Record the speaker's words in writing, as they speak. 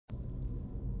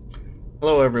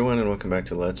Hello everyone and welcome back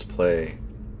to Let's Play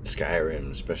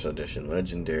Skyrim Special Edition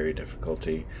Legendary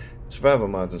Difficulty Survival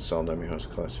Mods installed. I'm your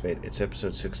host Class Fate. It's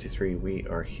episode 63. We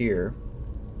are here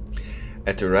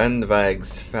at the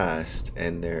Rannveig's Fast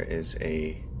and there's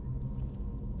a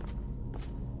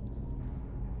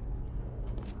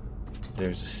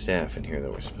staff in here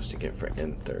that we're supposed to get for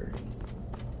Enter.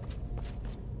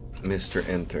 Mr.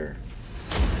 Enter,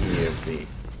 he of the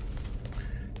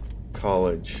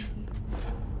college.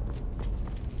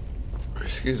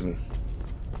 Excuse me,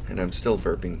 and I'm still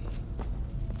burping.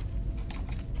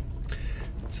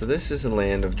 So this is a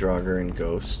land of Draugr and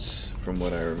ghosts, from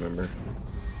what I remember.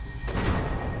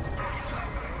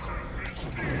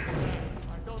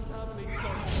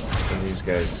 And these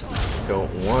guys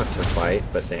don't want to fight,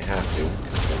 but they have to,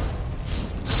 because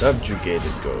they're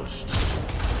subjugated ghosts.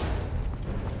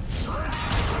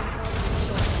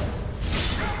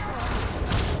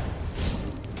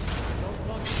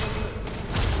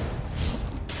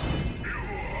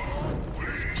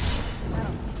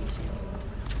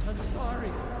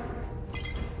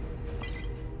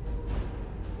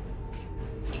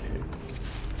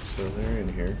 So they're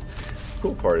in here.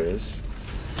 Cool part is,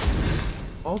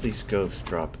 all these ghosts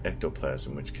drop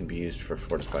ectoplasm, which can be used for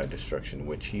fortified destruction,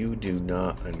 which you do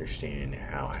not understand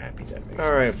how happy that makes me.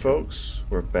 Alright folks,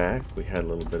 we're back. We had a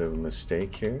little bit of a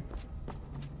mistake here.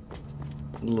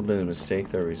 A little bit of a mistake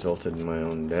that resulted in my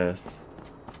own death.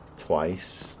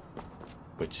 Twice.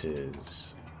 Which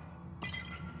is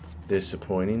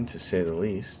disappointing, to say the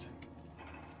least.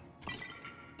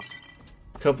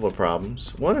 A couple of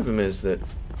problems. One of them is that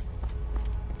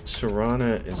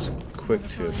Serana is quick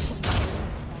to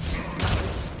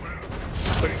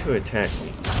attack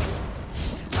me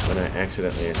when I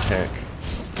accidentally attack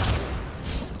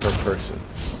her person.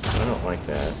 I don't like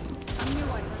that.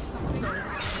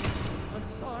 I'm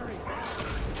sorry.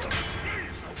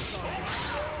 This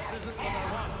isn't what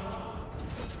I want.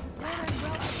 I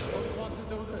don't want to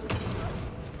do this.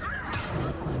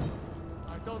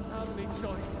 I don't have any choice.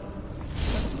 I'm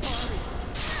sorry.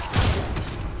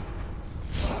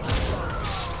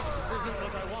 This isn't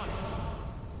what I want. I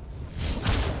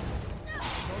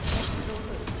don't want to do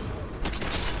this.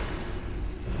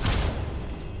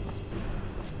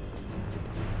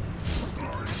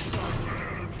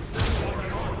 This isn't what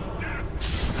I want.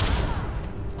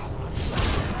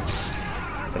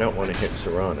 I don't want to hit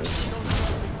Serana.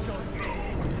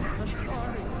 I'm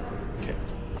sorry. Okay.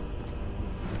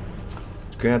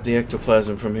 Let's grab the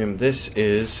ectoplasm from him. This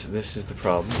is the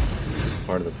problem.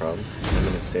 Part of the problem. I'm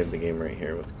gonna save the game right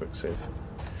here with a quick save.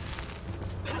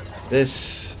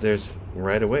 There's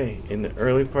right away in the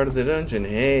early part of the dungeon.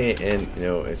 Hey, and you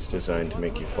know it's designed to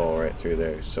make you fall right through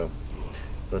there. So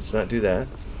let's not do that.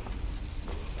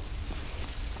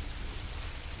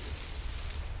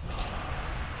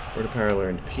 Word of power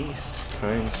learned: peace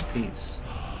times peace.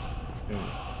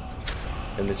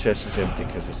 And the chest is empty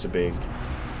because it's a big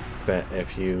fat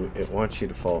FU. It wants you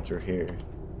to fall through here,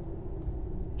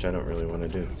 which I don't really want to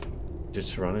do. Did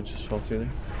Serana just fall through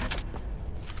there?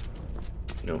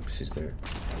 Nope, she's there.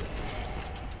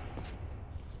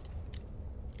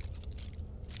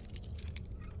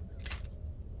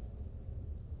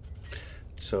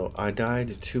 So I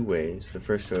died two ways. The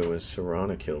first way was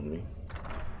Serana killed me,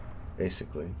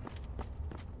 basically,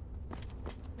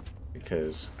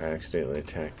 because I accidentally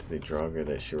attacked the Draugr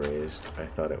that she raised. I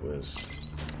thought it was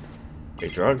a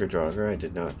Draugr. I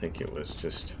did not think it was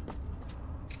just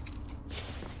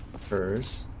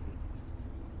hers.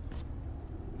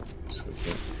 So we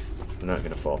can't. I'm not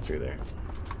gonna fall through there.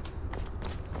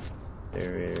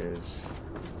 There is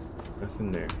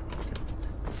nothing there. Okay.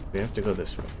 We have to go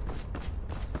this way.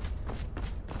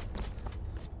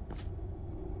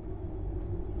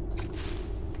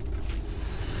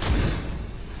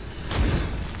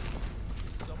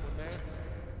 Someone there?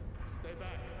 Stay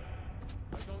back.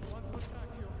 I don't want to attack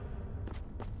you.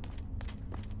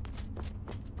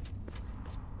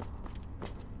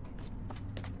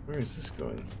 Where is this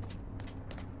going?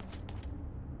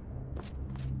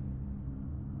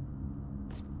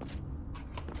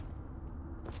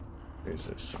 There's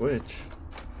a switch. Stay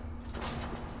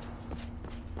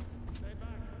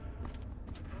back.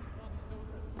 I don't want to do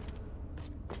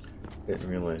this. Didn't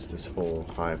realize this whole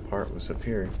high part was up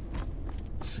here.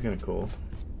 This is kind of cool.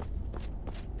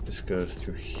 This goes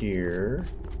through here.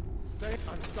 Stay.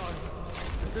 I'm sorry.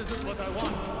 This isn't what I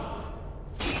want.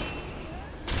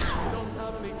 I don't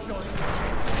have any choice.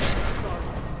 I'm sorry.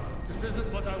 This isn't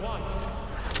what I want.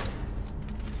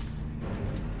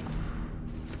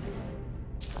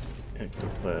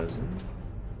 Ectoplasm.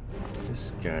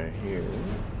 This guy here.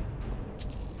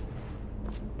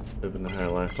 Living the high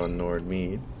life on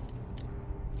Nordmead.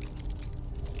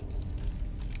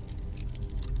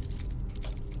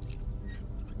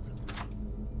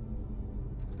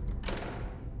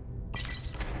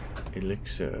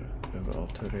 elixir of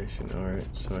alteration.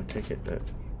 Alright, so I take it that...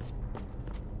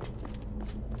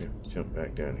 Yeah, jump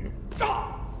back down here.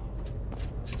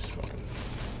 Which is fine.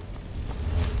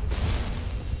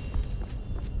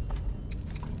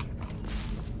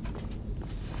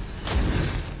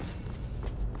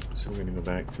 So we're going to go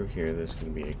back through here. There's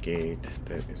going to be a gate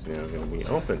that is now going to be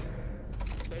open.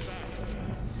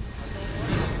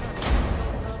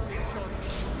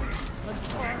 I'm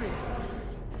sorry.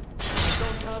 I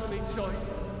don't have any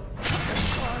choice. I'm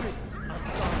sorry. I'm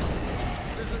sorry.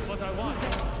 This isn't what I want.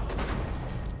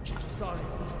 I'm sorry.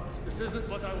 This isn't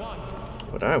what I want.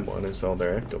 What I want is all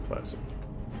their ectoplasm.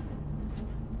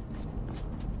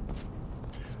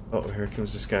 Oh, here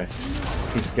comes this guy.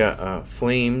 He's got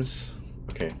flames.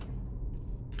 Okay.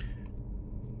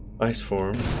 Ice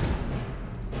form.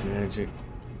 Magic.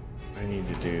 I need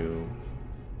to do...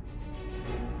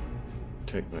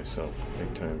 protect myself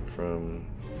big time from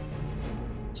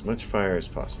as much fire as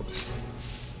possible.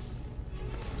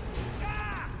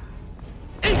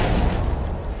 Dang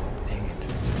it.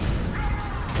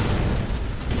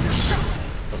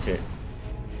 Okay.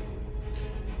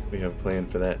 We have a plan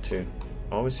for that too.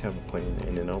 Always have a plan,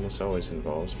 and it almost always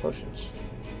involves potions.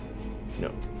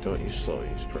 No, don't use slow,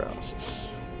 use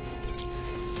paralysis.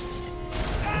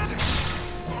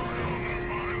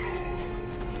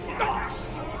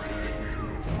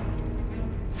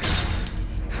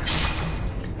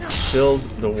 Sild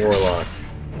the Warlock.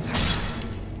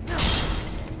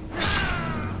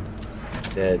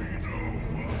 Dead.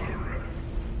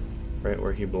 Right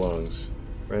where he belongs.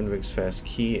 Rannveig's fast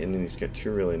key, and then he's got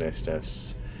two really nice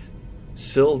staffs.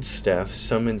 Sild staff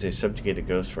summons a subjugated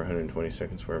ghost for 120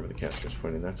 seconds wherever the caster is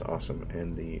pointing. That's awesome.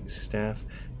 And the staff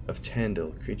of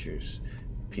Tandil, creatures,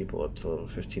 people up to level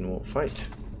 15 won't fight.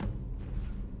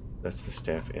 That's the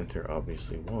staff Enter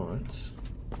obviously wants.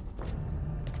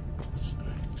 That's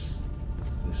nice.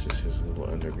 This is his little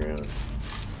underground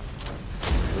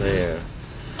lair.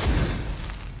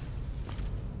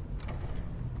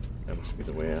 That must be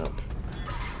the way out.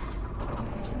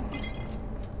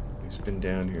 He's been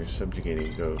down here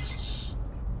subjugating ghosts.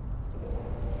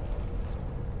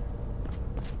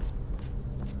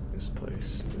 This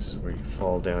place. This is where you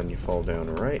fall down. You fall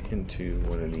down right into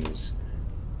one of these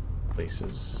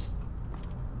places.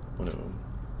 One of them.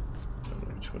 I don't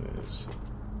know which one it is.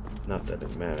 Not that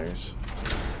it matters.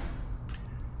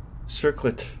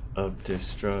 Circlet of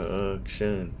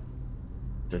Destruction.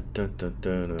 Dun, dun, dun,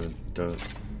 dun, dun, dun.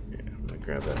 Yeah, I'm gonna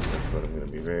grab that stuff, but I'm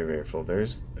gonna be very, very full.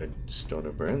 There's a Stone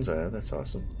of Brenza. That's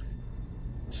awesome.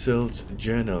 Sild's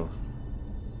Journal.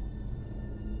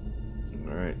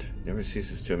 Alright. Never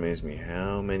ceases to amaze me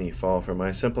how many fall for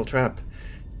my simple trap.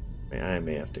 I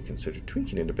may have to consider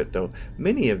tweaking it a bit, though.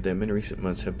 Many of them in recent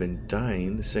months have been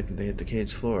dying the second they hit the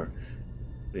cage floor.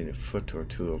 Putting a foot or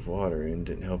two of water in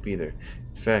didn't help either.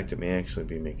 In fact, it may actually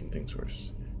be making things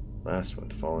worse. Last one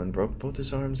to fall in broke both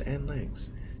his arms and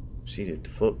legs. Proceeded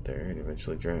to float there and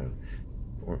eventually drown.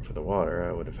 If it weren't for the water,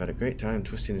 I would have had a great time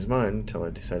twisting his mind until I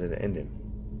decided to end him.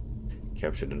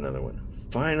 Captured another one.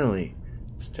 Finally!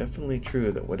 It's definitely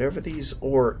true that whatever these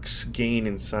orcs gain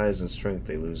in size and strength,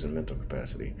 they lose in mental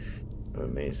capacity. I'm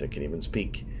amazed I can even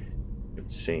speak.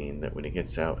 It's saying that when he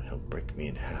gets out, he'll break me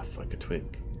in half like a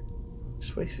twig.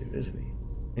 Persuasive, isn't he?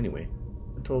 Anyway,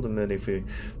 I told him that if he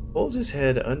holds his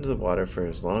head under the water for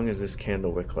as long as this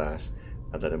candle wick lasts,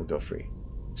 I'd let him go free.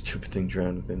 Stupid thing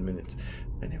drowned within minutes.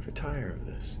 I never tire of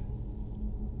this.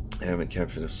 I haven't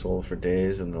captured a soul for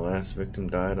days, and the last victim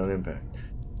died on impact.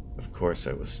 Of course,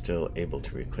 I was still able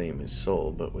to reclaim his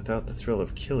soul, but without the thrill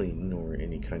of killing or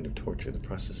any kind of torture, the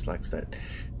process lacks that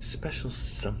special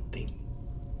something.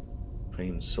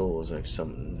 Claimed souls I've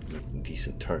summoned, making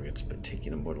decent targets, but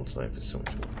taking a mortal's life is so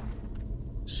much more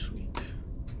sweet.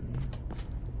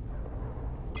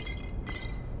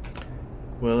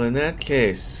 Well, in that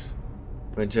case,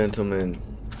 my gentlemen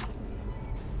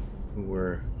who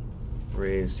were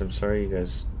raised, I'm sorry you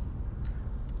guys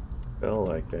fell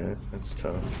like that. That's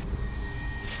tough.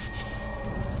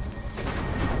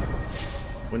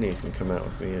 One of you can come out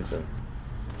with me as a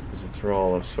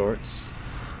thrall of sorts.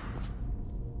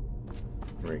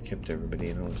 Where he kept everybody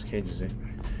in all his cages, eh?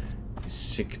 His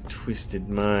sick, twisted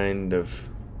mind of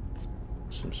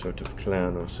some sort of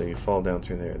clown. Oh, so you fall down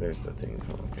through there. There's the thing.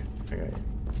 Oh, okay. I got you.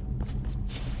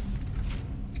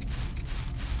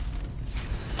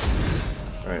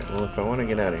 Alright, well, if I want to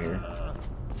get out of here,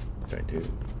 which I do,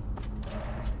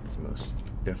 most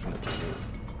definitely do.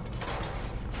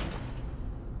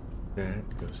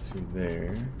 That goes through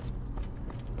there.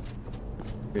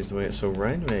 Here's the way. So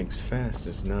Rannveig's fast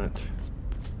is not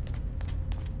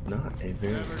a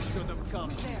very... Never should have come.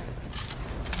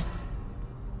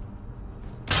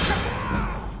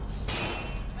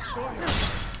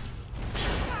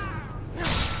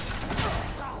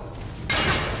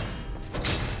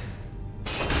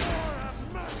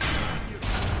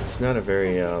 It's not a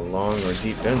very long or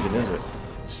deep dungeon, is it?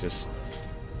 It's just...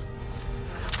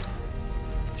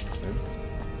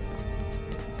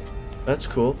 That's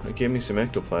cool. It gave me some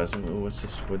ectoplasm. Oh, what's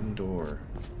this wooden door?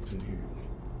 What's in here?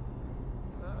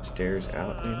 Stairs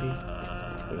out, maybe?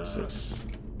 What is this?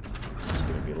 This is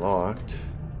gonna be locked.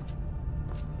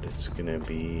 It's gonna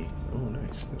be... Oh,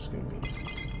 nice. There's gonna be...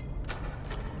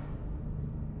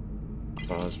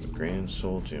 Cosmic Grand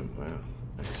Soul Gem. Wow.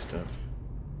 Nice stuff.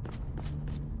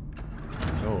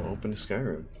 Oh, open to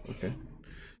Skyrim. Okay.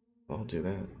 I'll do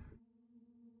that.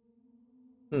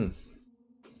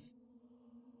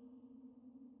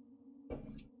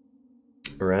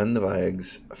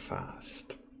 Rannveig's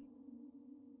Fast.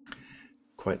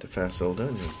 Quite the fast little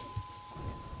dungeon.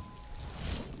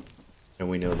 And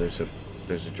we know there's a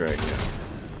dragon now.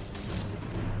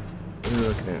 What are we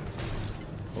looking at?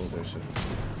 Oh, there's a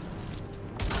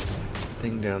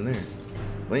thing down there.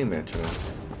 Flame metronome.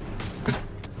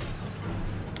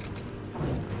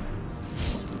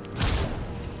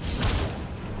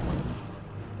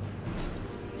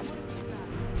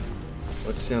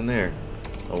 What's down there?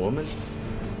 A woman?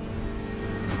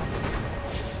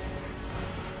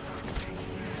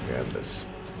 Grab this.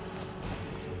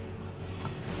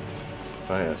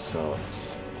 Fire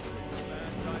assaults.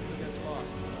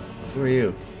 Who are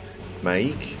you?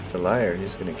 Maik, the liar.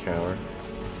 He's gonna cower.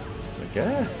 It's like,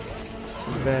 ah, this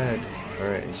is bad.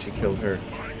 Alright, and she killed her.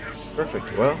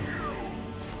 Perfect. Well,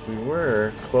 we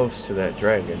were close to that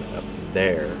dragon up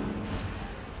there.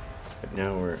 But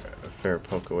now we're a fair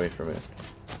poke away from it.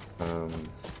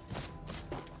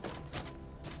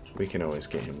 We can always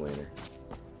get him later.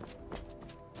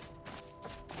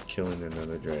 Killing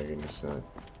another dragon is not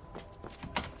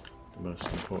the most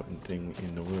important thing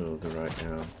in the world right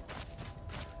now.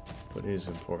 What is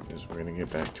important is we're going to get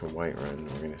back to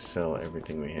Whiterun. We're going to sell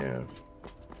everything we have.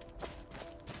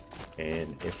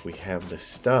 And if we have the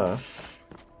stuff,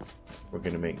 we're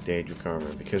going to make Daedric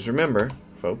armor. Because remember,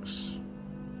 folks,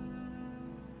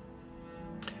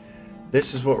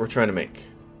 this is what we're trying to make.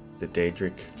 The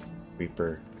Daedric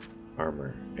Reaper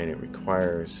armor. And it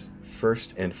requires,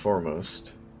 first and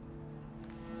foremost,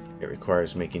 it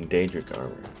requires making Daedric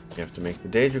armor. You have to make the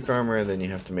Daedric armor, then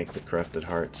you have to make the Corrupted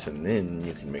Hearts, and then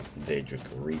you can make the Daedric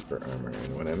Reaper armor.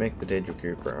 And when I make the Daedric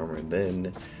Reaper armor,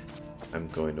 then I'm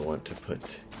going to want to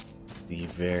put the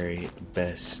very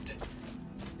best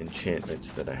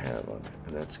enchantments that I have on it.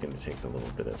 And that's going to take a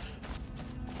little bit of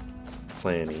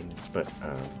planning, but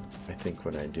I think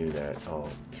when I do that, I'll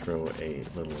throw a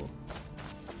little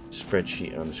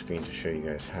spreadsheet on the screen to show you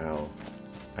guys how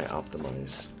I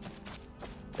optimize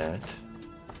that.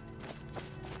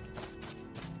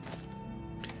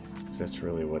 That's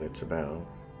really what it's about.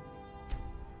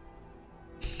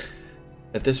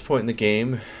 At this point in the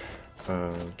game,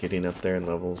 getting up there in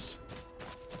levels,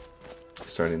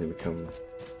 starting to become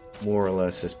more or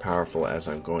less as powerful as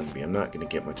I'm going to be. I'm not going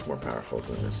to get much more powerful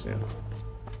than this now.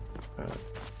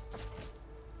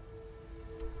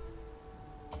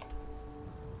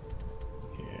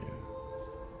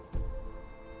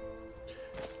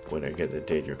 When I get the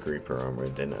Daedric Reaper armor,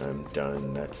 then I'm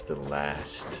done. That's the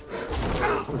last.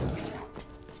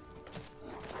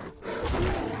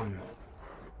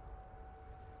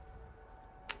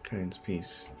 Kind's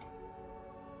piece.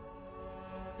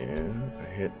 Yeah, I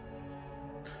hit.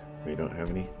 We don't have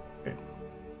any. Okay.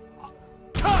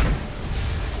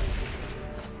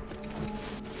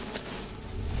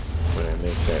 When I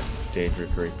make that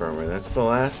Daedric Reaper armor, that's the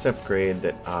last upgrade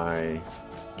that I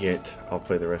get. I'll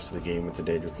play the rest of the game with the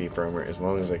Daedric Reaper armor as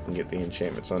long as I can get the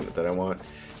enchantments on it that I want.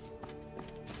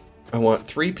 I want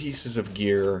 3 pieces of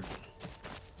gear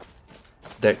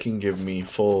that can give me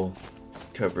full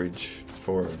coverage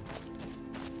for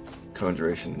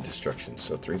conjuration and destruction.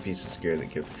 So 3 pieces of gear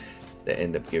that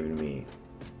end up giving me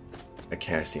a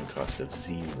casting cost of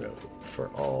 0 for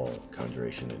all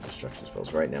conjuration and destruction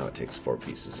spells. Right now it takes 4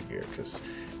 pieces of gear because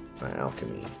my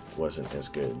alchemy wasn't as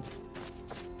good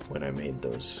when I made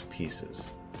those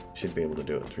pieces. Should be able to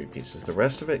do it in 3 pieces. The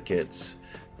rest of it gets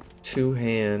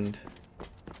 2-hand,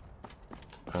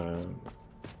 kind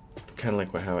of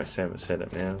like how I have it set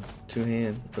up now.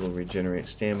 2-hand, it'll regenerate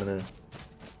stamina,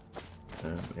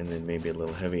 and then maybe a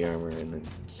little heavy armor, and then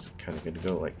it's kind of good to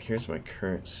go. Like, here's my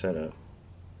current setup.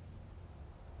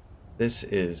 This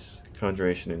is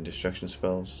conjuration and destruction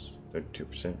spells,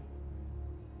 32%.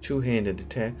 2-handed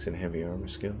attacks and heavy armor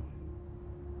skill.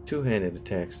 2-handed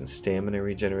attacks and stamina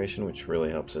regeneration, which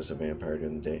really helps as a vampire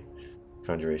during the day.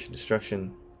 Conjuration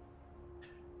destruction.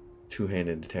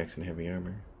 2-handed attacks and heavy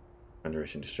armor.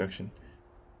 Conjuration Destruction.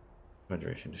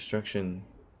 Conjuration Destruction.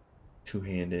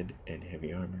 Two-handed and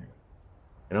heavy armor.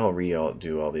 And I'll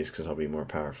do all these because I'll be more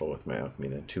powerful with my alchemy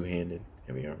than two-handed,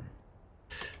 heavy armor.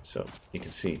 So you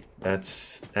can see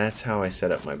that's how I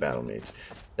set up my battle mage.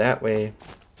 That way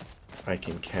I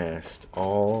can cast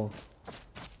all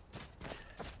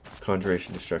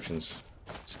Conjuration Destructions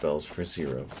spells for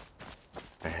 0.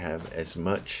 I have as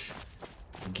much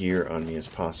gear on me as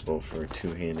possible for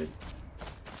two-handed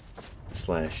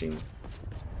slashing.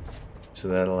 So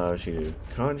that allows you to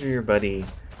conjure your buddy,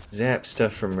 zap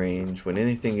stuff from range. When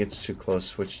anything gets too close,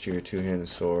 switch to your two-handed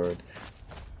sword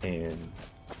and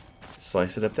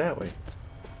slice it up that way.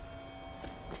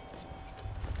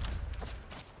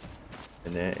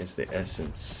 And that is the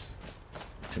essence,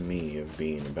 to me, of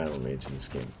being a battle mage in this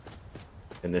game.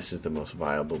 And this is the most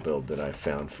viable build that I've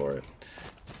found for it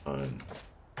on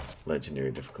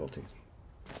legendary difficulty.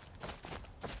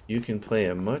 You can play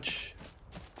a much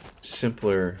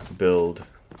simpler build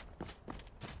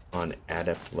on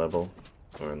adept level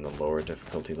or in the lower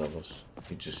difficulty levels.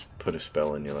 You just put a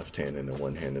spell in your left hand and a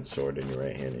one-handed sword in your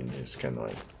right hand, and you just kind of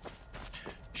like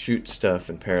shoot stuff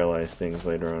and paralyze things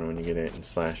later on when you get it, and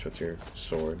slash with your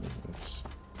sword.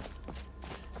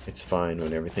 It's fine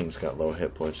when everything's got low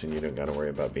hit points and you don't got to worry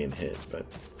about being hit, but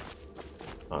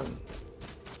on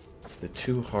the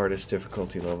two hardest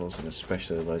difficulty levels, and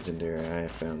especially legendary, I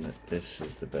have found that this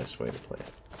is the best way to play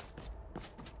it.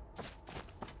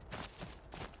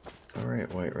 Alright,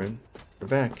 Whiterun, we're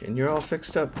back, and you're all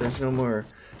fixed up. There's no more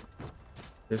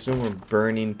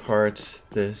burning parts.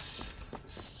 There's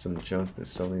some junk that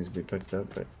still needs to be picked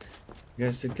up, but you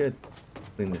guys did good.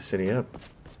 Clean the city up.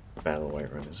 Battle of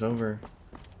Whiterun is over.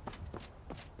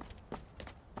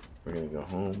 We're gonna go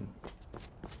home.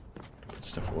 Put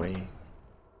stuff away.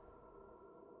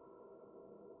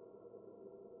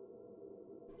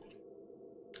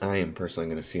 I am personally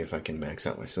going to see if I can max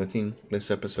out my smithing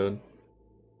this episode.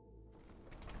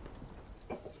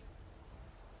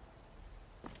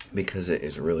 Because it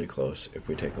is really close if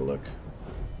we take a look.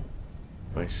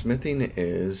 My smithing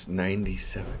is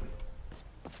 97.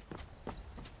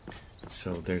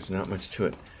 So there's not much to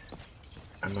it.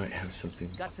 I might have something.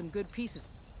 Got some good pieces.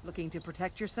 Looking to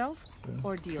protect yourself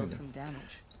or deal some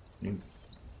damage?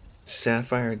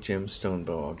 Sapphire gemstone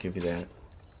bow, I'll give you that.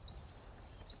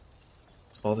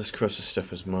 All this corrosive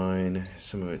stuff is mine.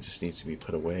 Some of it just needs to be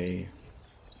put away.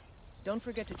 Don't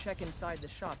forget to check inside the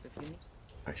shop if you need.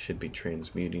 I should be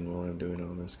transmuting while I'm doing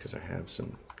all this because I have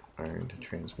some iron to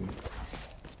transmute.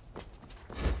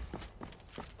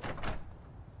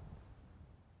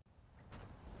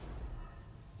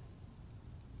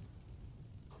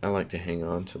 I like to hang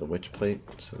on to the witch plate,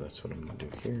 so that's what I'm going to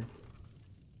do here.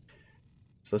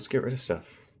 So let's get rid of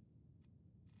stuff.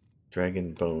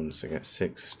 Dragon bones, I got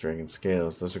 6. Dragon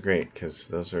scales, those are great because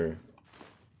those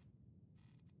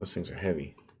things are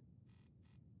heavy.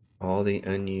 All the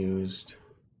unused,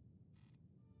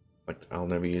 but I'll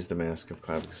never use the Mask of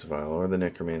Clavicus Vile or the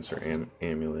Necromancer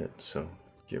amulet, so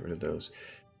get rid of those.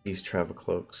 These travel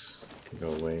cloaks can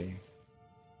go away.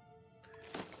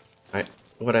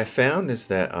 What I found is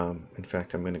that, in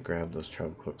fact, I'm going to grab those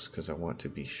travel cloaks because I want to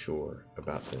be sure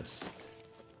about this.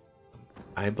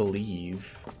 I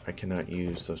believe I cannot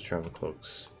use those travel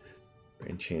cloaks for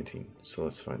enchanting, so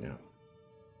let's find out.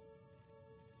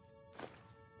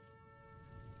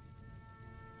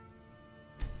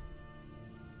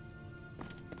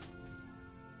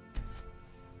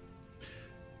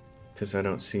 Because I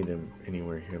don't see them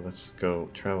anywhere here. Let's go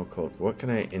travel cloak. What can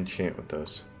I enchant with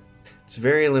those? It's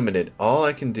very limited. All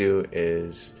I can do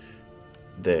is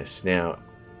this. Now,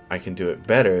 I can do it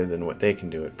better than what they can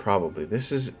do it, probably.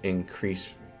 This is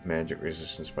increased magic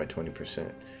resistance by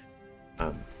 20%.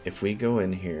 If we go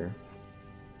in here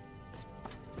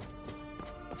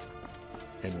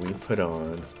and we put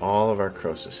on all of our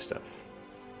Croesus stuff.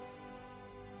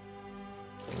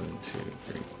 1, 2,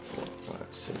 3, 4, 5,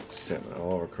 6, 7.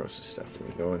 All of our Croesus stuff. And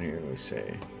we go in here and we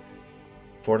say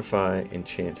Fortify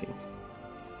Enchanting.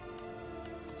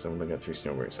 So I've only got 3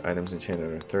 snowbirds. Items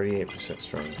enchanted are 38%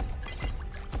 strong.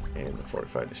 And the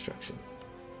Fortified Destruction.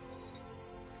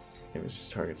 Damage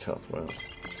target's health. Well,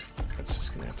 that's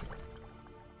just gonna have to work.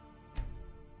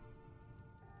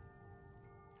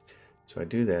 So I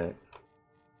do that.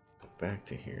 Go back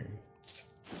to here.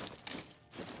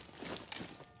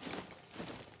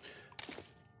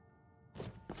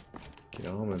 Get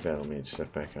all my battle mage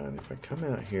stuff back on. If I come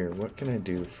out here, what can I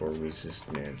do for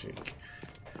resist magic?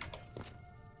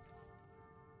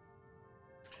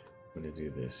 I'm going to do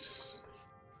this.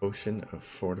 Potion of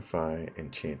Fortify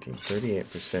Enchanting.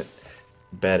 38%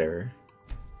 better.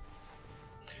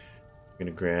 I'm going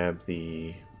to grab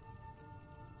the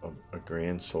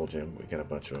Grand Soul Gem. We got a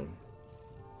bunch of them.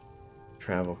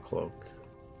 Travel Cloak.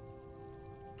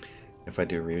 If I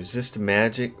do resist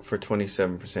magic for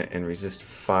 27% and resist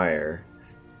fire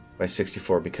by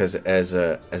 64, because as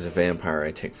a vampire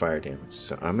I take fire damage.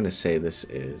 So I'm gonna say this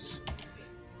is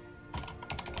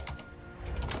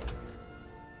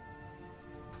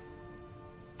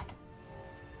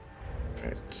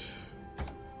right.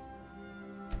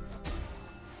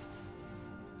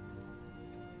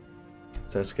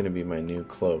 So that's gonna be my new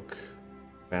cloak.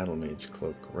 Battle Mage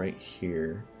cloak right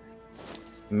here.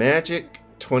 Magic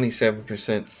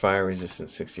 27%, fire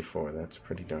resistance 64. That's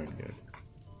pretty darn good.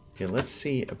 Okay, let's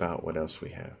see about what else we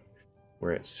have.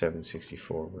 We're at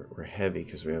 764. We're heavy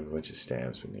because we have a bunch of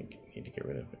stabs we need to get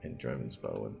rid of, and Draven's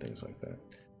bow and things like that.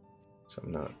 So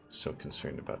I'm not so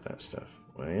concerned about that stuff.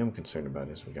 What I am concerned about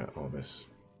is we got all this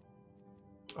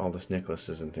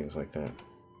necklaces and things like that.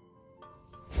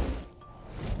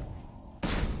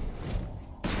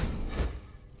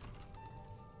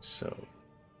 So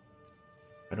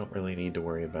I don't really need to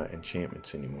worry about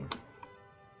enchantments anymore.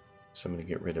 So I'm going to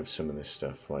get rid of some of this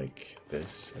stuff like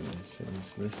this and this and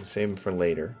this and this, and save them for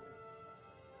later.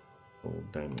 Gold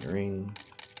diamond ring.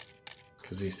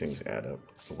 Because these things add up.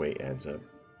 The weight adds up.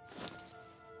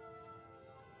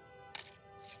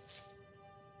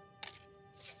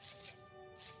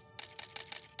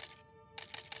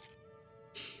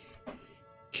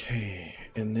 Okay,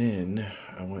 and then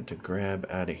I want to grab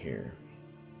out of here.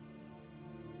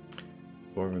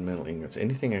 Dwarven metal ingots.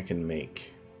 Anything I can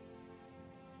make.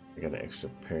 I got an extra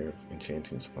pair of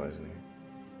enchanting supplies in here.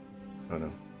 Oh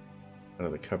no. Out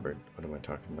of the cupboard. What am I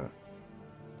talking about?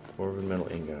 Dwarven metal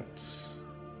ingots.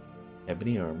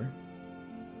 Ebony armor.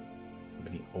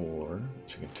 Ebony ore,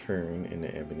 which I can turn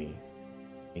into ebony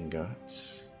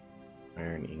ingots.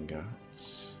 Iron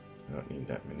ingots. I don't need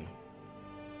that many.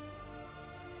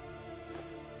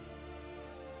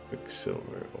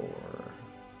 Quicksilver ore.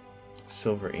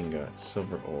 Silver ingots,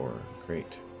 silver ore.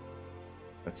 Great.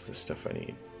 That's the stuff I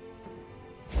need.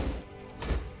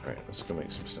 Alright, let's go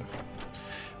make some stuff.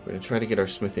 We're going to try to get our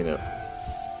smithing up.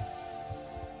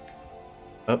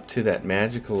 Up to that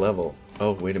magical level.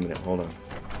 Oh, wait a minute. Hold on.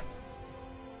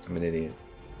 I'm an idiot.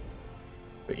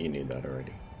 But you knew that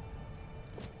already.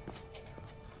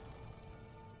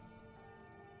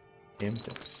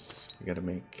 Amethyst. We got to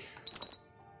make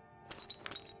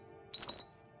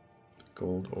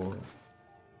gold ore.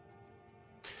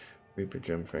 Reaper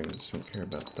gem fragments, don't care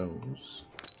about those.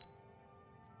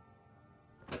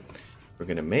 We're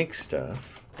gonna make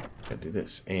stuff. Gotta do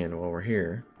this. And while we're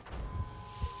here,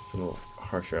 it's a little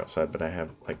harsher outside, but I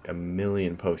have like a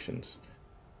million potions.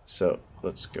 So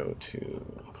let's go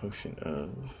to potion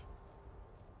of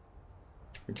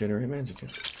regenerate magicka.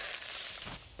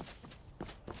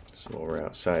 So while we're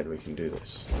outside, we can do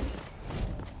this.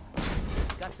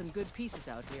 Got some good pieces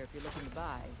out here if you're looking to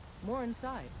buy. More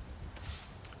inside.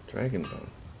 Dragon bone.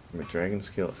 I'm a dragon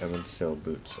skill Evansdale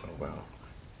boots. Oh wow.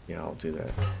 Yeah, I'll do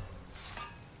that.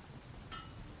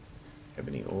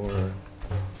 Ebony ore.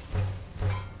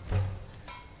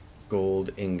 Gold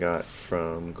ingot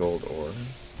from gold ore.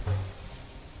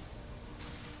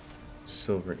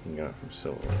 Silver ingot from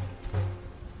silver.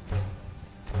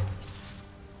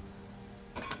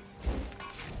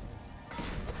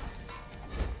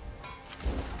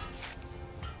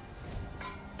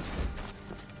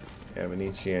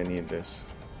 Benici, I need this.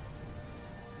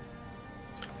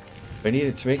 I need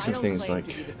it to make some things like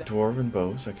dwarven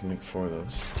bows. I can make 4 of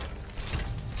those.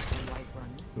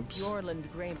 Oops.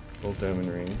 Gold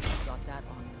diamond ring.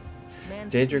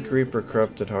 Daedric Reaper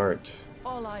Corrupted Heart.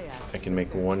 I can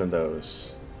make 1 of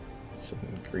those. It's an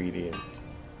ingredient.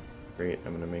 Great,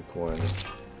 I'm gonna make 1.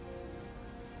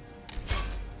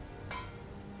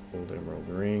 Gold emerald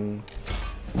ring.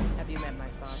 Have you met my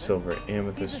father? Silver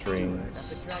amethyst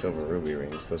rings, silver ruby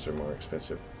rings, those are more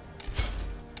expensive.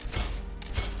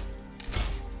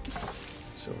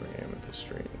 Silver amethyst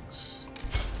rings.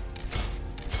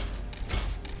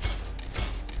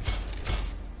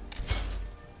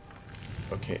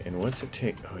 Okay, and what's it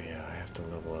take? Oh yeah, I have to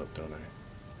level up, don't I?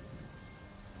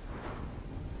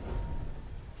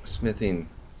 Smithing.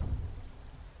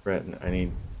 Breton, I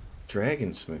need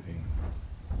dragon smithing.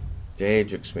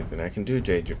 Daedric smithing. I can do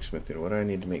Daedric smithing. What do I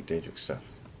need to make Daedric stuff?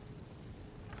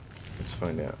 Let's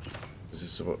find out. This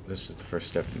is the first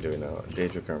step in doing that.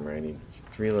 Daedric armor. I need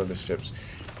 3 leather strips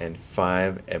and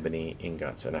 5 ebony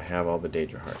ingots, and I have all the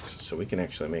Daedra hearts, so we can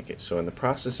actually make it. So in the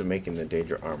process of making the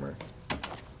Daedra armor,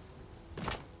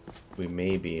 we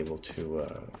may be able to.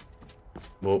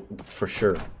 Well, for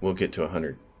sure, we'll get to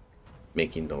 100,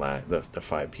 making the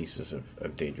 5 pieces of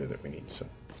Daedra that we need. So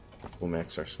we'll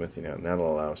max our smithing out, and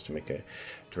that'll allow us to make a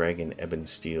dragon ebon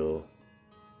steel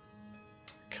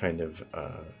kind of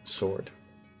sword,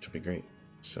 which will be great.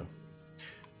 So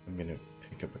I'm gonna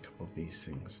pick up a couple of these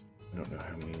things. I don't know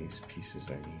how many of these pieces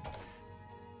I need,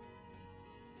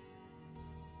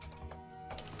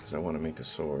 because I want to make a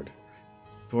sword.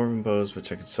 Dwarven bows,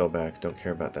 which I could sell back. Don't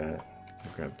care about that.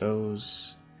 I'll grab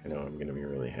those. I know I'm gonna be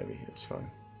really heavy. It's fine.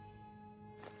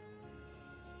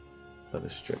 Leather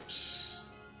strips.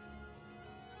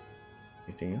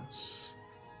 Anything else?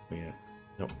 Oh yeah.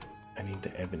 Nope. I need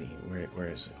the ebony. Where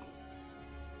is it?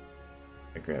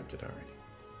 I grabbed it already.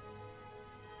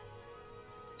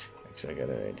 Actually, I got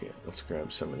an idea. Let's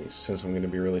grab some of these. Since I'm going to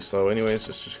be really slow anyways,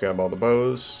 let's just grab all the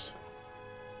bows.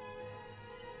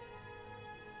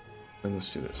 And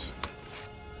let's do this.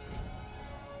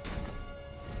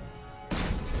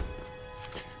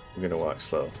 We're going to walk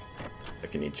slow,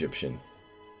 like an Egyptian.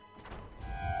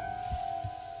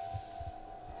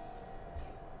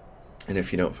 And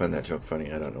if you don't find that joke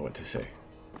funny, I don't know what to say.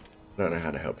 I don't know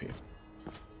how to help you.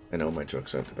 I know my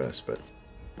jokes aren't the best, but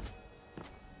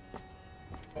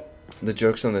the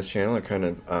jokes on this channel are kind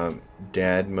of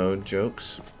dad mode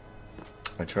jokes.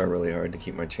 I try really hard to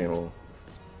keep my channel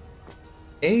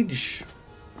age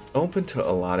open to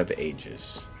a lot of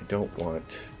ages. I don't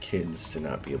want kids to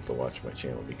not be able to watch my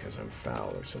channel because I'm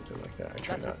foul or something like that. I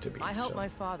try not to be. I helped my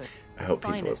father. I hope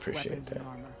people appreciate that.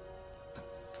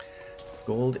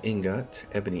 Gold ingot,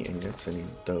 ebony ingots, I need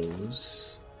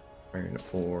those. Iron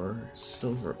ore,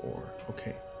 silver ore.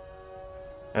 Okay.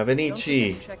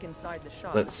 Avenici.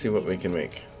 Let's see what we can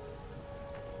make.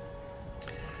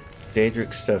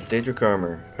 Daedric stuff, Daedric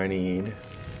armor. I need.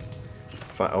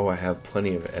 Oh, I have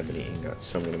plenty of ebony ingots,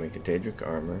 so I'm going to make a Daedric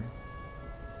armor.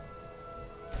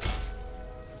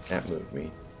 That moved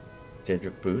me.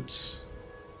 Daedric boots.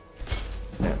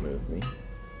 That moved me.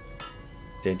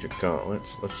 Daedric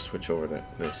gauntlets. Let's switch over to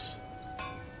this.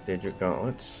 Daedric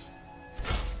gauntlets.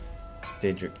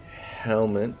 Daedric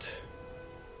helmet.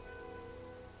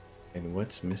 And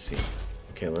what's missing?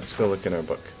 Okay, let's go look in our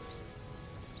book.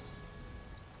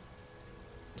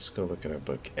 Let's go look in our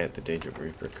book at the Daedric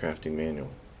Reaper crafting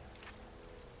manual.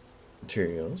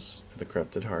 Materials for the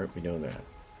corrupted heart, we know that.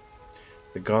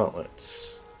 The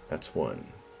gauntlets, that's one.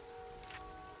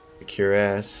 The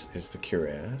cuirass is the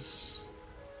cuirass.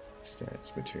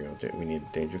 Stats, material, we need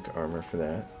Daedric armor for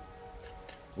that.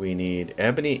 We need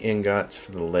ebony ingots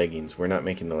for the leggings. We're not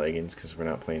making the leggings because we're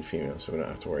not playing female, so we don't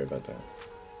have to worry about that.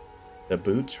 The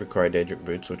boots require Daedric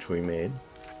boots, which we made.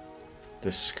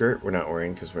 The skirt we're not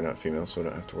wearing because we're not female, so we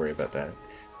don't have to worry about that.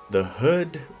 The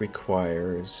hood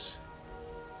requires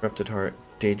Corrupted Heart,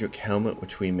 Daedric helmet,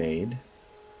 which we made.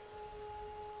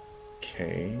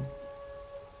 Okay.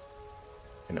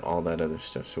 And all that other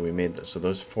stuff. So we made so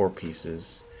those 4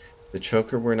 pieces. The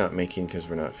choker we're not making because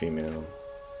we're not female.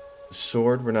 The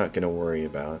sword we're not going to worry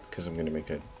about because I'm going to make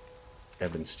a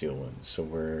ebon steel one. So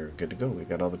we're good to go. We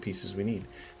got all the pieces we need.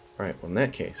 Alright, well in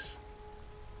that case,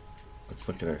 let's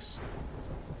look at our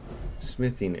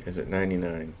smithing is at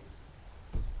 99.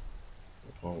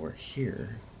 While we're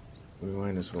here, what we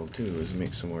might as well do is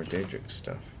make some more Daedric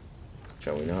stuff.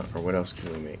 Shall we not? Or what else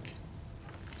can we make?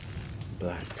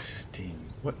 Black Sting.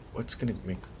 What's going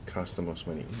to cost the most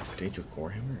money? Ooh, Daedric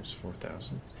Warhammer is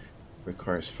 4,000.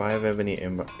 Requires 5 ebony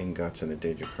ingots and a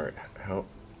Daedric heart. How?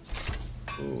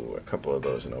 Ooh, a couple of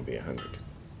those and I'll be 100.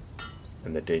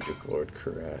 And the Daedric Lord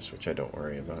cuirass, which I don't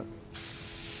worry about.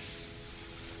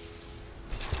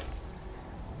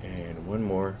 And one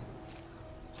more.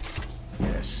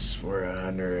 Yes, we're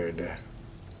 100.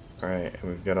 Alright, and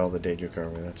we've got all the Daedric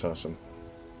armor. That's awesome.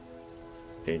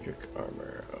 Daedric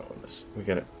armor. Oh, we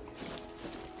gotta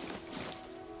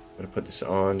put this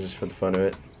on just for the fun of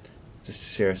it. Just to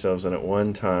see ourselves in it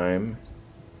one time.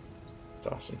 It's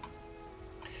awesome.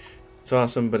 It's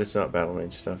awesome, but it's not battle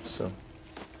mage stuff, so.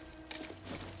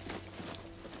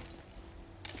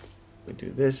 We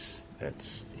do this.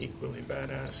 That's equally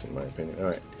badass in my opinion.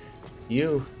 Alright.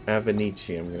 You,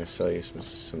 Avenici, I'm going to sell you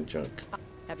some junk.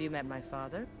 Have you met my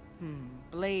father?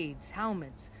 Blades,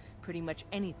 helmets, pretty much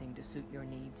anything to suit your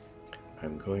needs.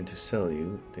 I'm going to sell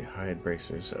you the hide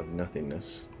bracers of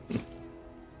nothingness.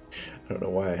 I don't know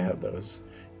why I have those.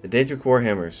 The Daedric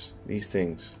Warhammers, these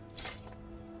things.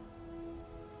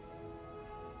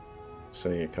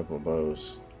 Sell you a couple of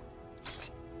bows.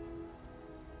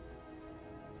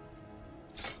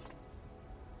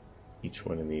 Each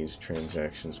one of these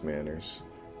transactions matters.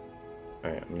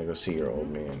 Alright, I'm gonna go see your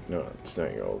old man. No, it's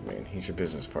not your old man. He's your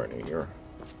business partner. Your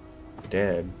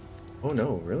dad. Oh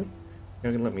no, really?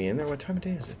 You're not gonna let me in there? What time of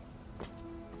day is it?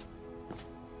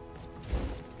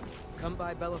 Come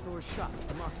by Bellathor's shop at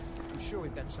the market. I'm sure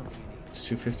we've got something you need. It's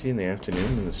 2:50 in the afternoon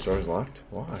and the store's locked?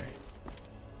 Why?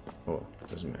 Oh, it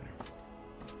doesn't matter.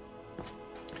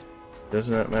 Does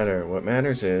not matter. What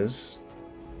matters is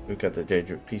we've got the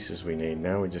Daedric pieces we need.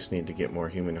 Now we just need to get more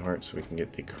human hearts so we can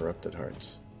get the corrupted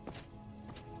hearts.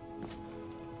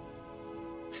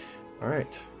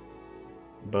 Alright.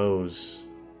 Bows.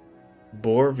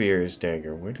 Borvir's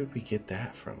dagger. Where did we get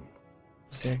that from?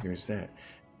 What dagger is that?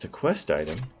 It's a quest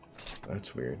item.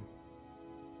 That's weird.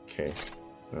 Okay.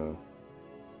 Well,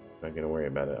 not gonna worry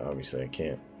about it. Obviously, I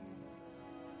can't.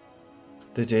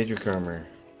 The Daedric armor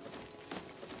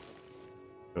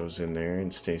goes in there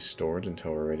and stays stored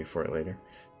until we're ready for it later.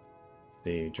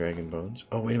 The dragon bones.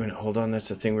 Oh, wait a minute. Hold on. That's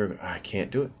the thing we're... I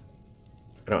can't do it.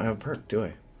 I don't have a perk, do I?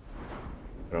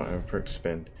 I don't have a perk to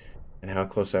spend. And how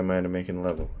close am I to making a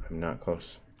level? I'm not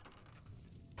close.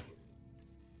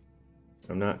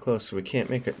 I'm not close, so we can't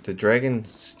make it. The dragon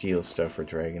steel stuff, or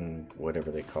dragon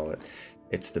whatever they call it,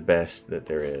 it's the best that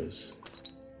there is.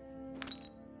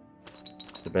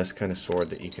 It's the best kind of sword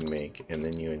that you can make, and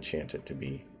then you enchant it to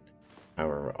be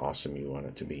however awesome you want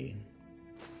it to be.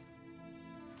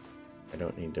 I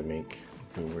don't need to make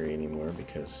jewelry anymore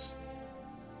because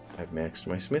I've maxed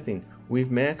my smithing. We've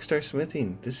maxed our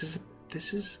smithing. This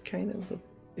is kind of a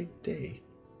big day.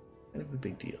 Kind of a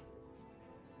big deal.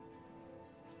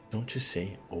 Don't just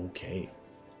say okay.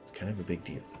 It's kind of a big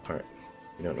deal. Alright.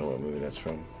 You don't know what movie that's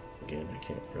from. Again, I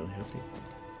can't really help you.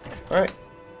 Alright.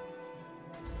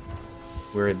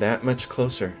 We're that much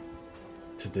closer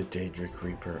to the Daedric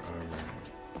Reaper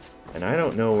armor. And I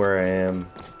don't know where I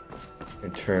am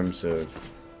in terms of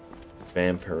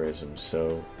vampirism,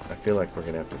 so I feel like we're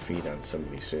going to have to feed on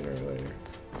somebody sooner or later.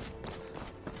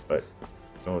 But,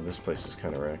 oh, this place is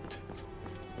kind of wrecked.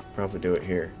 Probably do it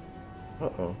here.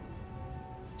 Uh-oh.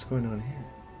 What's going on here?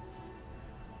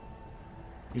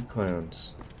 You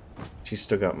clowns. She's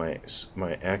still got my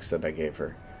axe that I gave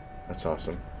her. That's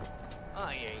awesome.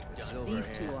 I ain't done. These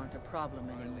two aren't a problem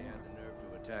anymore.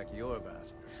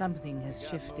 Something has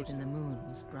shifted in the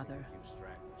moons, brother.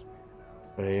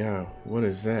 Yeah, what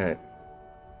is that?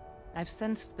 I've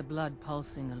sensed the blood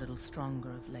pulsing a little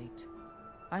stronger of late.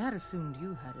 I had assumed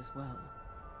you had as well.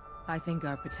 I think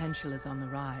our potential is on the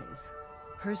rise.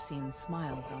 Persine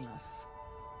smiles on us.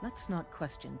 Let's not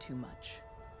question too much.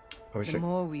 The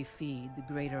more we feed, the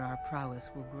greater our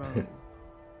prowess will grow.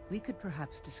 We could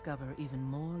perhaps discover even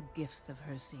more gifts of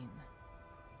Persine.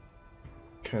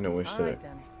 Kind of wish that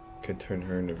I could turn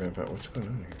her into a vampire. What's going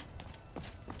on here?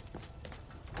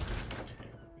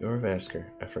 Jorvaskr.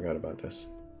 I forgot about this.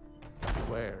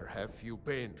 Where have you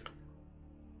been?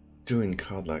 Doing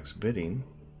Kodlak's bidding.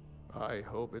 I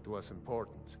hope it was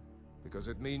important, because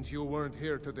it means you weren't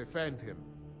here to defend him.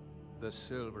 The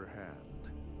Silver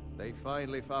Hand. They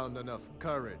finally found enough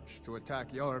courage to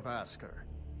attack Jorvaskr.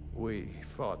 We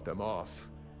fought them off,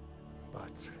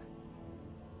 but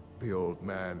the old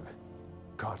man,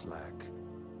 Kodlak,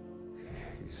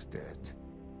 he's dead.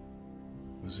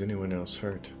 Was anyone else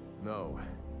hurt? No,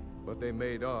 but they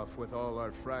made off with all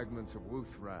our fragments of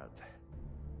Wuthrad.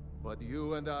 But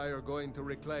you and I are going to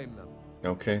reclaim them.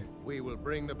 Okay. We will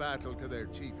bring the battle to their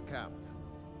chief camp.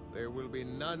 There will be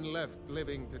none left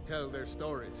living to tell their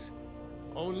stories.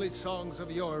 Only songs of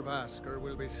Jorvaskr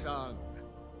will be sung.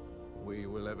 We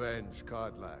will avenge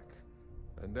Kodlak,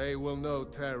 and they will know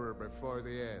terror before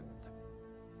the end.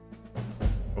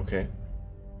 Okay.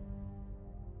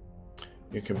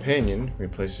 Your companion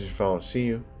replaces your follower. See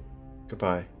you.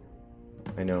 Goodbye.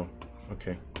 I know.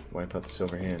 Okay. Wipe out the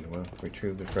Silver Hand. Well,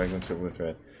 retrieve the fragments of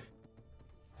Wuthrad.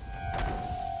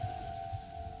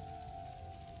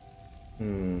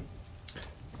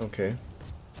 Okay.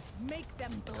 Make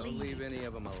them bleed. Don't leave any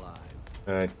of them alive.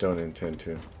 I don't intend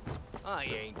to. I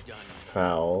ain't done.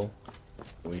 Foul.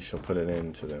 We shall put an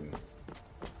end to them.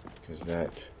 Because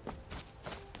that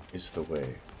is the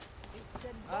way.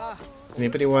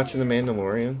 Anybody watching The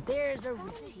Mandalorian? There's a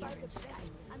rift here inside.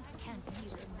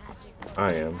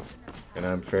 I am. And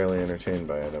I'm fairly entertained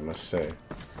by it, I must say.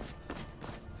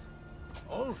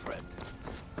 Ulfred,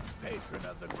 patron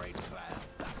of the great clan.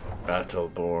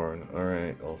 Battleborn.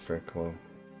 Alright, Ulfric, well,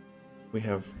 we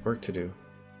have work to do.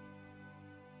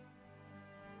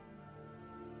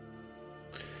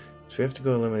 So we have to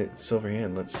go eliminate the Silver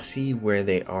Hand. Let's see where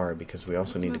they are, because we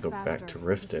also need to go back to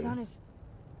Riften.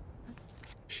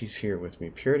 She's here with me.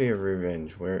 Purity of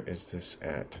Revenge. Where is this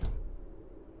at?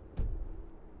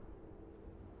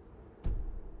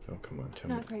 Oh, come on, tell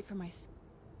me. Not great for my...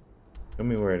 Tell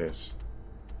me where it is.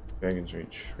 Dragon's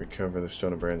Reach. Recover the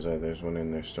Stone of Branzai. There's one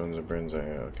in there. Stones of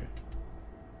Branzai. Oh, okay.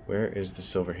 Where is the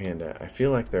Silver Hand at? I feel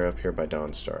like they're up here by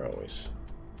Dawnstar always.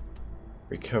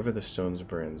 Recover the Stones of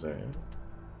Branzai.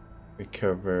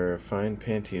 Recover Fine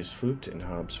Panthea's Flute and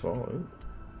Hobbs Ball. Ooh.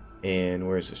 And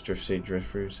where is this? Drift Stage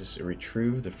Drifters. This is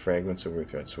retrieve the fragments of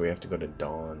Earthread. So we have to go to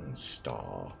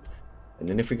Dawnstar. And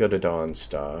then if we go to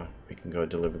Dawnstar, we can go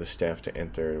deliver the staff to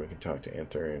Enter. We can talk to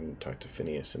Enter and talk to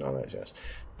Phineas and all that jazz.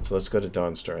 So let's go to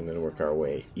Dawnstar and then work our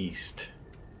way east.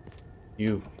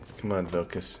 You, come on,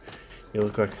 Vilcus. You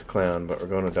look like a clown, but we're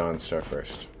going to Dawnstar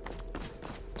first.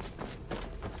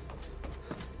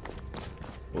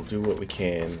 We'll do what we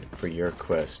can for your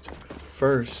quest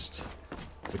first,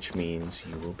 which means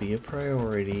you will be a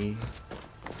priority.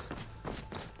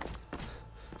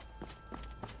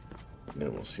 And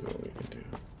then we'll see what we can do.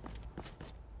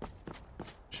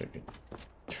 Wish I could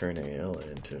turn Ayla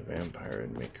into a vampire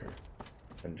and make her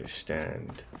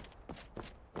understand.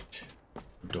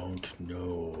 Don't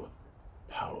know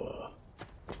power,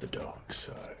 the dark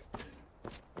side.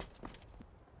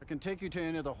 I can take you to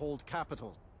any of the hold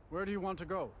capitals. Where do you want to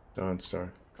go? Dawnstar.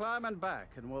 Climb and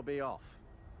back, and we'll be off.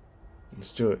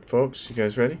 Let's do it, folks. You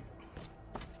guys ready?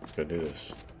 Let's go do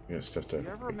this. We got stuff to. You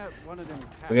ever met one of them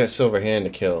We got Silver Hand to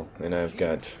kill, and I've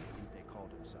got they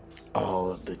called themselves.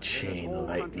 all of the chain whole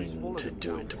country's full lightning of to them do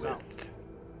down it south. with.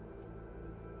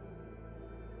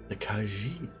 The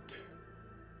Khajiit.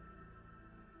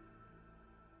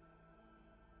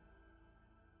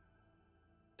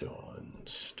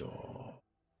 Dawnstar.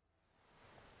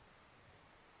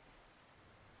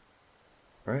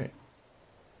 Alright.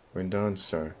 We're in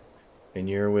Dawnstar. And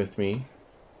you're with me.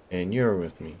 And you're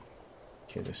with me.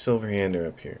 Okay, the Silver Hand are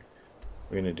up here.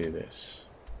 We're gonna do this.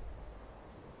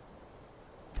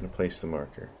 I'm gonna place the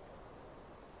marker.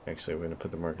 Actually, we're gonna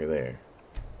put the marker there.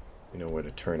 We know where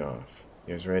to turn off.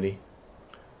 You guys ready?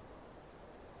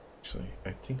 Actually,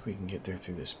 I think we can get there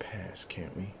through this pass,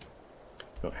 can't we?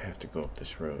 Don't have to go up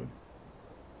this road.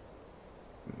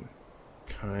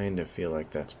 Kind of feel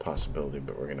like that's a possibility,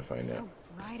 but we're gonna find out.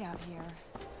 Bright out here.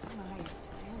 Nice.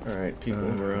 Alright, people,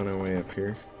 we're on our way up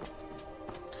here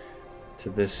to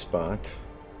this spot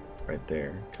right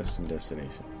there, custom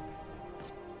destination.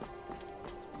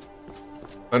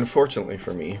 Unfortunately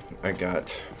for me, I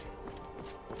got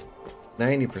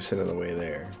 90% of the way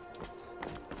there,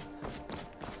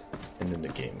 and then the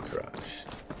game crashed,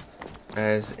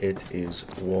 as it is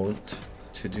wont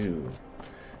to do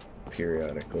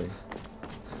periodically,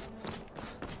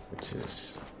 which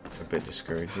is a bit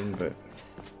discouraging, but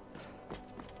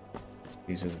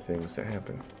these are the things that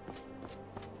happen.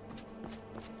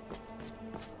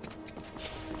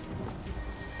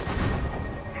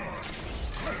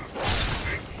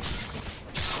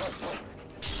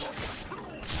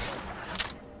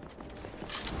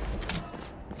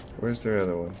 Where's their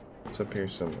other one? It's up here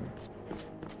somewhere.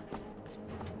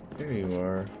 There you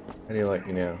are. How do you like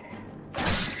me now?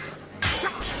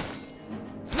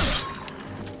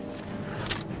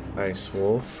 Ice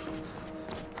Wolf.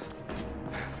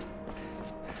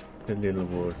 The little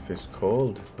wolf is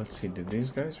cold. Let's see, did these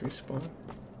guys respawn?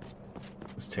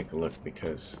 Let's take a look,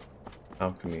 because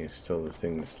alchemy is still the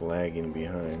thing that's lagging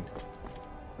behind.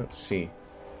 Let's see.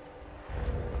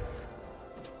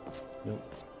 Nope.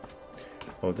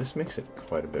 Oh, this makes it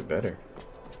quite a bit better.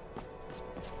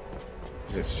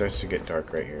 Because it starts to get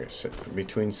dark right here. So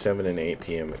between 7 and 8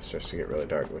 p.m. it starts to get really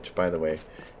dark, which, by the way,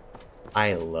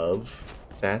 I love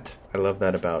that. I love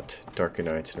that about Darker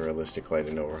Nights and Realistic Light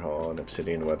and Overhaul and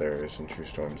Obsidian Weathers and True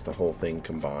Storms. The whole thing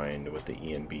combined with the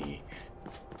ENB.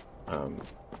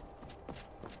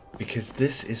 Because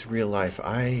this is real life.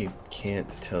 I can't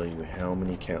tell you how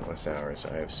many countless hours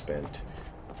I have spent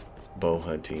bow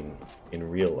hunting in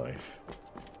real life.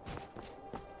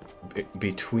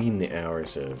 Between the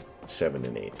hours of 7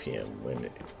 and 8 p.m. when,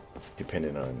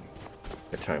 depending on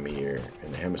the time of year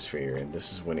and the hemisphere, and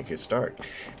this is when it gets dark,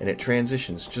 and it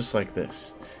transitions just like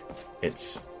this.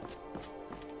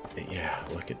 Yeah,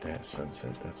 look at that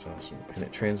sunset. That's awesome. And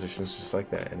it transitions just like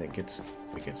that, and it gets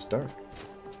dark,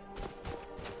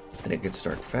 and it gets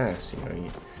dark fast. You know,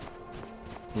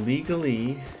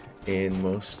 legally in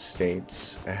most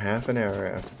states, a half an hour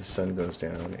after the sun goes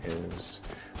down is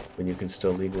when you can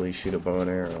still legally shoot a bow and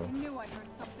arrow. I knew I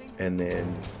heard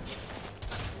something.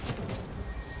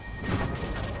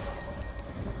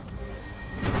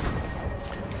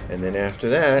 And then after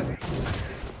that,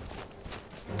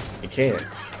 you can't.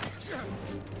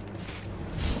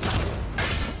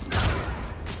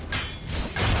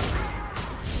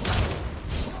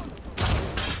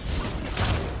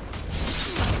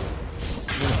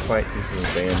 I'm gonna fight these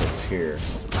little bandits here.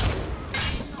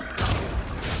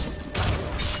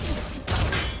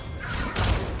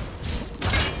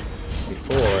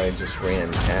 Before, I just ran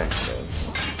past them.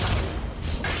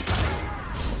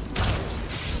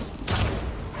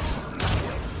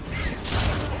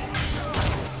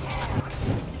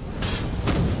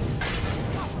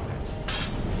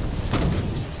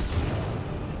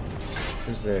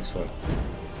 Where's the next one?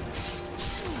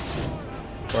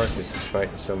 Marcus is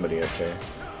fighting somebody up there.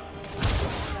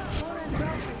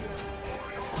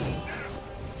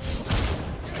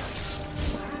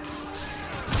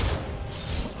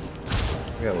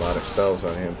 We got a lot of spells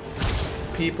on him.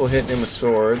 People hitting him with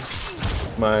swords.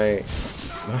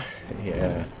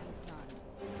 Yeah.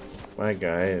 My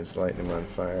guy is lighting him on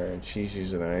fire, and she's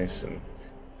using ice, and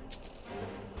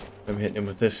I'm hitting him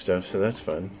with this stuff, so that's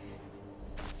fun.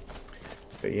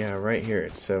 But yeah, right here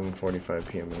it's 7:45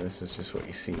 p.m. and this is just what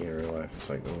you see in real life. It's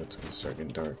like, oh, it's gonna start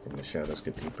getting dark, and the shadows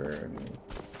get deeper, and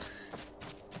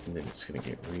then it's gonna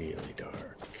get really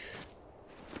dark.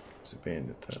 There's a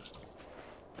bandit though.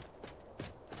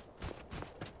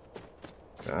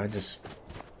 So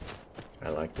I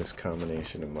like this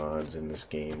combination of mods in this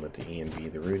game with the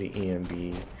ENB, the Rudy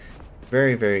ENB.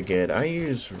 Very, very good. I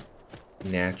use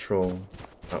natural,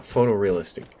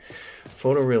 photorealistic.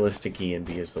 Photorealistic ENB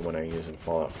is the one I use in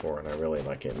Fallout 4, and I really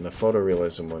like it. And the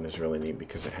photorealism one is really neat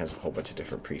because it has a whole bunch of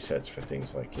different presets for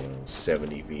things like, you know,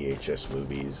 70 VHS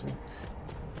movies and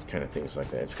kind of things like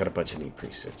that. It's got a bunch of neat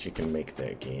presets. You can make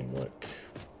that game look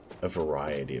a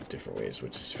variety of different ways,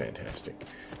 which is fantastic.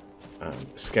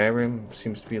 Skyrim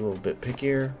seems to be a little bit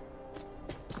pickier,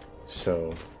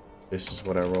 so this is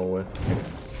what I roll with. I'm gonna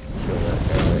kill that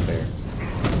guy right there.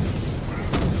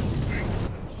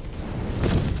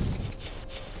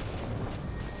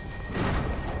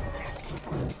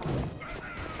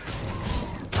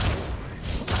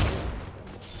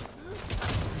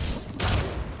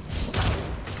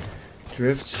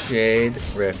 Drift Shade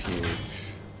Refuge.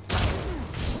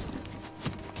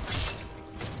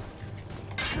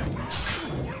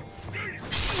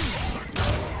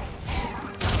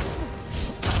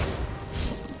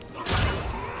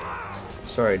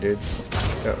 Sorry, dude.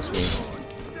 That was me.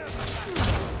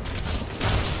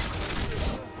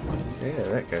 Yeah,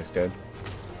 that guy's dead.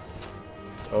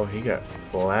 Oh, he got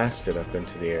blasted up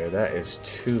into the air. That is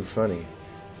too funny.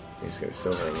 He's got a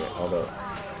silver ingot. Although,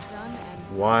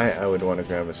 why I would want to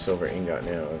grab a silver ingot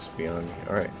now is beyond me.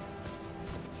 Alright.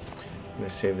 I'm going to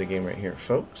save the game right here,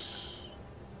 folks.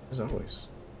 As always.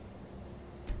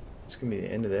 It's going to be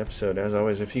the end of the episode. As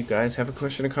always, if you guys have a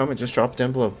question or comment, just drop it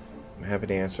down below. I'm happy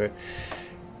to answer it.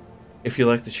 If you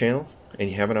like the channel and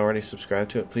you haven't already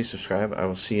subscribed to it, please subscribe. I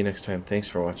will see you next time. Thanks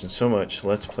for watching so much.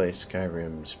 Let's play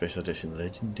Skyrim Special Edition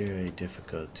Legendary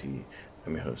Difficulty.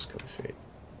 I'm your host, Skyrim.